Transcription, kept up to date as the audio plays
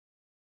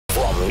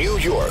New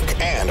York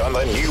and on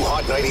the new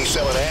Hot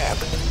 97 app.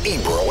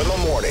 Ebro in the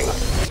morning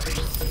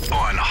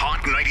on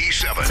Hot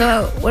 97.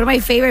 So one of my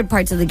favorite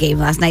parts of the game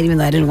last night, even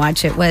though I didn't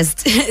watch it, was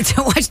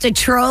to watch the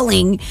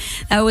trolling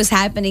that was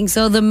happening.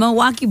 So the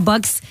Milwaukee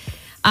Bucks,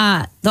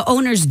 the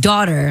owner's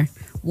daughter,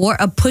 wore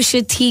a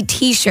Pusha T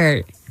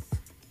t-shirt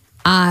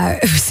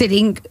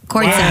sitting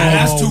courtside.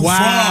 That's too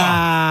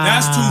far.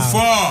 That's too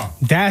far.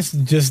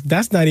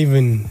 That's not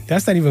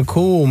even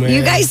cool, man.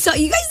 You guys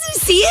didn't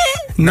see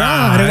it? No,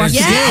 I didn't watch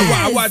Yes. the game.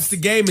 I watched the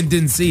game and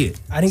didn't see it.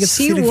 I didn't get to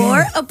see She the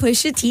wore game. a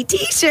Pusha T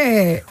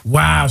t-shirt.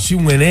 Wow, she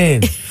went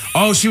in.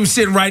 Oh, she was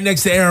sitting right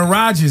next to Aaron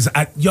Rodgers.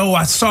 I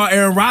saw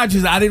Aaron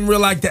Rodgers. I didn't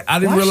realize that. I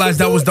didn't realize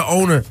that was the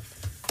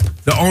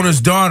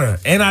owner's daughter,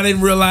 and I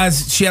didn't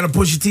realize she had a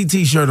Pusha T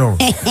t-shirt on.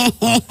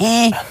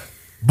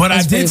 But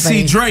I did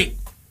see Drake.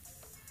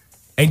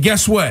 And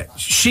guess what?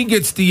 She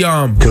gets the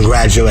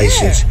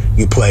Congratulations,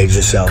 you played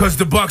yourself. because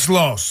the Bucks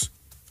lost.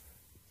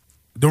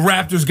 The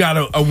Raptors got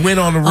a win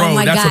on the road. Oh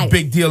my That's God. a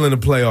big deal in the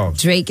playoffs.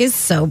 Drake is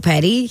so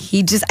petty.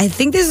 I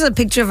think this is a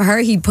picture of her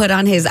he put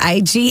on his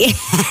IG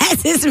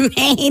as his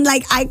main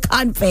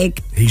icon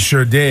pic. He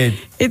sure did.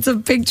 It's a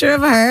picture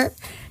of her.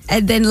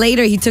 And then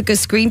later he took a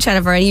screenshot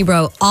of her and he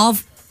wrote, all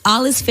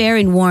is fair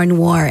in war and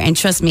war. And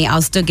trust me,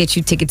 I'll still get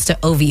you tickets to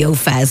OVO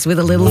Fest with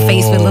a little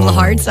face with little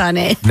hearts on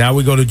it. Now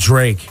we go to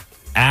Drake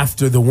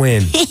after the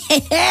win.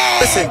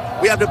 Listen,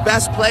 we have the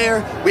best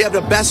player, we have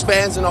the best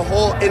fans in the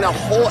whole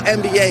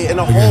NBA, in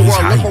the whole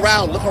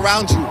world. Look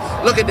around you.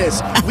 Look at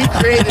this. We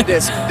created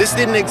this. This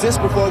didn't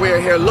exist before we were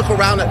here. Look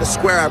around at the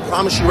square. I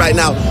promise you right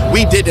now,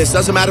 we did this.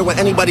 Doesn't matter what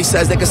anybody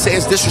says. They can say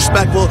it's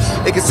disrespectful.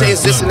 They can say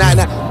it's this and that.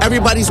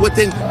 Everybody's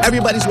within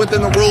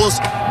the rules.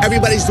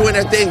 Everybody's doing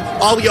their thing.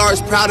 All we are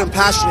is proud and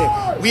passionate.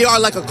 We are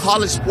like a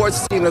college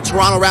sports team. The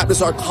Toronto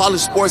Raptors are a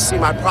college sports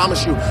team. I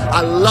promise you.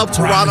 I love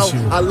Toronto.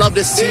 I love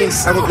this team.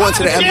 And we're going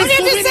to the NBA. You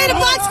didn't just say the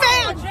Bucks fan.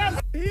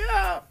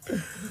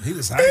 He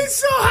was hyped. He's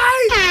so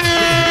hyped.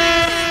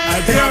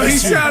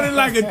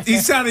 Yo, he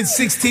sounded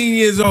 16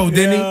 years old,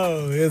 didn't he?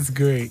 Oh, that's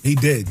great. He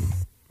did.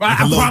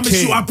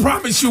 I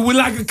promise you, we're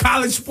like a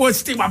college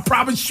sports team. I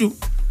promise you.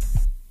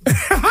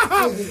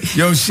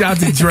 Yo, shout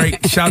to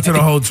Drake. Shout to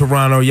the whole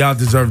Toronto. Y'all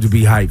deserve to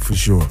be hyped for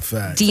sure.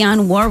 Fact.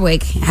 Dionne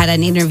Warwick had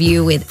an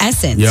interview with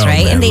Essence,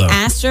 right? Man, and they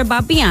asked her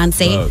about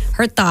Beyonce,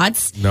 her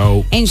thoughts.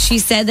 No. And she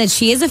said that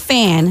she is a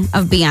fan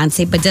of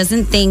Beyonce, but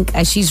doesn't think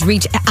she's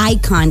reached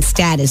icon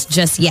status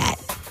just yet.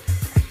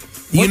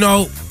 You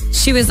know,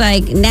 she was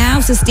like,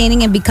 now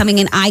sustaining and becoming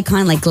an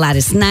icon like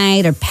Gladys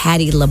Knight or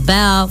Patti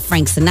LaBelle,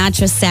 Frank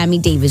Sinatra, Sammy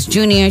Davis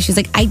Jr. She's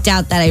like, I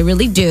doubt that. I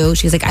really do.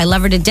 She's like, I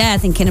love her to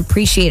death and can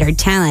appreciate her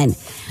talent.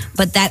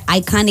 But that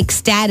iconic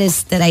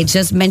status that I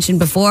just mentioned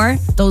before,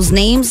 those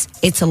names,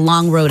 it's a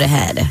long road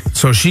ahead.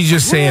 So she's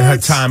just saying her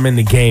time in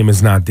the game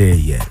is not there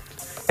yet.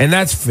 And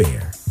that's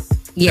fair.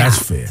 Yeah.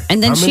 That's fair.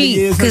 And then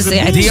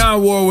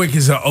Dionne Warwick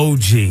is an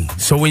OG.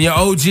 So when your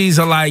OGs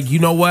are like, you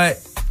know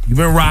what? You've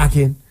been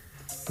rocking.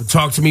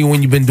 Talk to me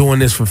when you've been doing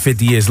this for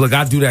 50 years. Look,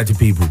 I do that to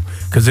people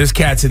because there's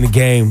cats in the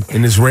game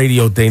in this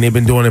radio thing. They've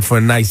been doing it for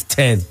a nice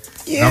 10.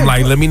 Yeah, I'm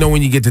like, let me know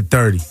when you get to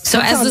 30. So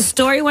as the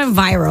story went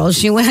viral,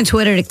 she went on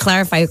Twitter to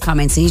clarify her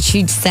comments. And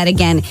she said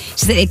again,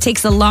 she said it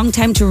takes a long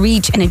time to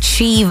reach and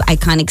achieve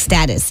iconic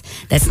status.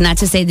 That's not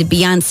to say that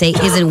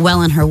Beyonce isn't well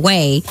on her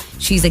way.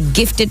 She's a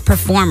gifted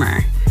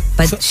performer.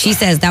 But she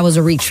says that was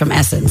a reach from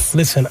Essence.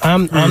 Listen,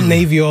 I'm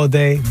Navy all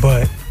day,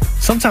 but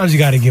sometimes you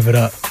got to give it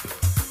up.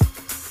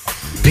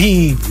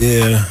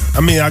 Yeah.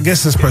 I mean, I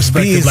guess it's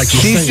perspective. Like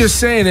she's just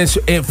saying it's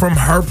from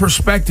her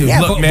perspective. Yeah,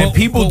 look, man,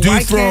 people do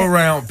throw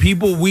around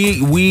people.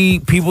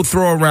 People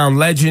throw around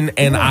legend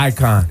and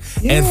icon,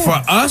 and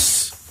for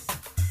us,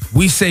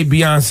 we say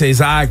Beyonce's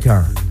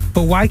icon.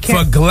 But why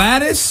can't for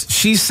Gladys?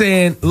 She's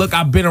saying, "Look,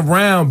 I've been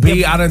around.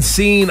 I done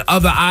seen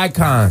other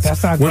icons.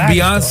 That's not when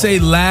Gladys,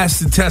 Beyonce lasts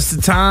the test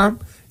of time,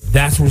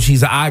 that's when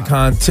she's an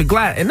icon to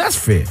Gladys, and that's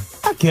fair."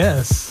 I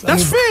guess.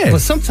 That's fair.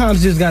 But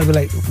sometimes you just got to be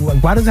like,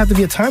 why does it have to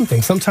be a time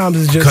thing?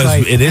 Sometimes it's just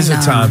like... Because it is a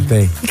time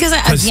thing. Because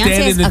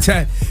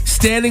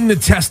standing the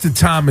test of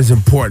time is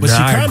important. But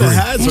she kind of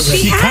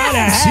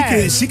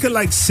has. She could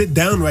like sit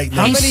down right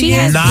now. And she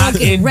has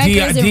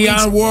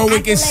Dionne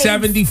Warwick is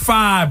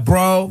 75,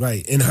 bro.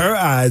 Right. In her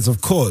eyes,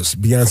 of course,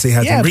 Beyonce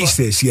hasn't reached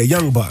it. She a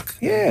young buck.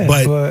 Yeah.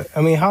 But I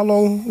mean, how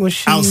long was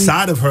she...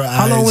 Outside of her eyes...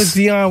 How long was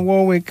Dionne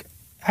Warwick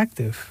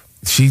active?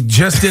 She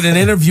just did an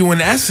interview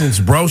in Essence,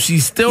 bro.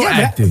 She's still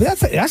active.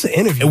 That's an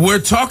interview. And we're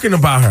talking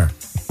about her.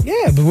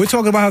 Yeah, but we're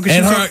talking about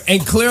her.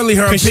 And clearly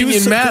her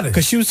opinion matters.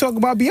 Because she was talking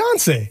about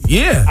Beyonce.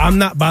 Yeah. I'm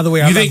not, by the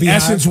way, You think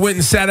Essence went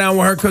and sat down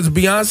with her because of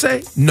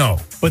Beyonce? No.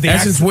 But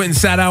Essence went and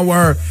sat down with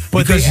her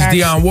because she's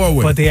Dionne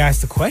Warwick. But they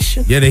asked the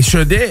question. Yeah, they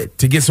sure did.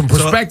 To get some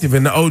perspective,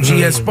 and the OG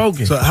has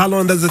spoken. So how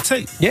long does it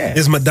take? Yeah.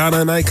 Is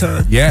Madonna an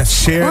icon?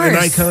 Yes. Cher an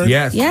icon?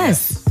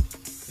 Yes.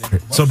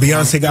 So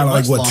Beyonce got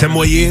like, what, 10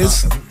 more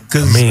years?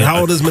 Because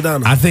how old is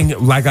Madonna? I think,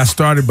 like I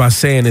started by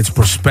saying, it's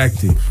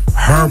perspective.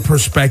 Her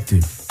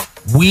perspective.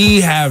 We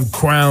have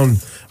crowned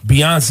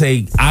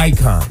Beyonce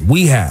icon.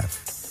 We have.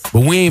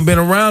 But we ain't been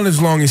around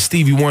as long as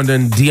Stevie Wonder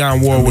and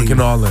Dionne Warwick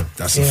and all them.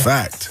 That's a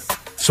fact.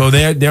 So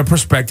their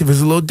perspective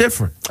is a little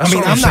different. I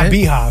mean, I'm not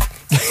Beehive.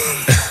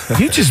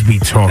 You just be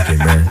talking,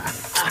 man.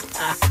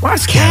 Why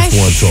is Cash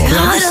One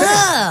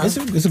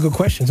talking? It's a good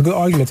question. It's a good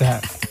argument to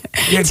have.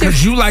 Yeah,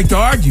 because you like to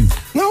argue.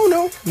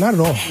 No, not at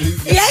all.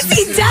 Yes,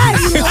 he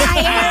does, you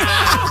liar.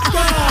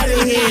 Get out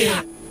of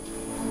here.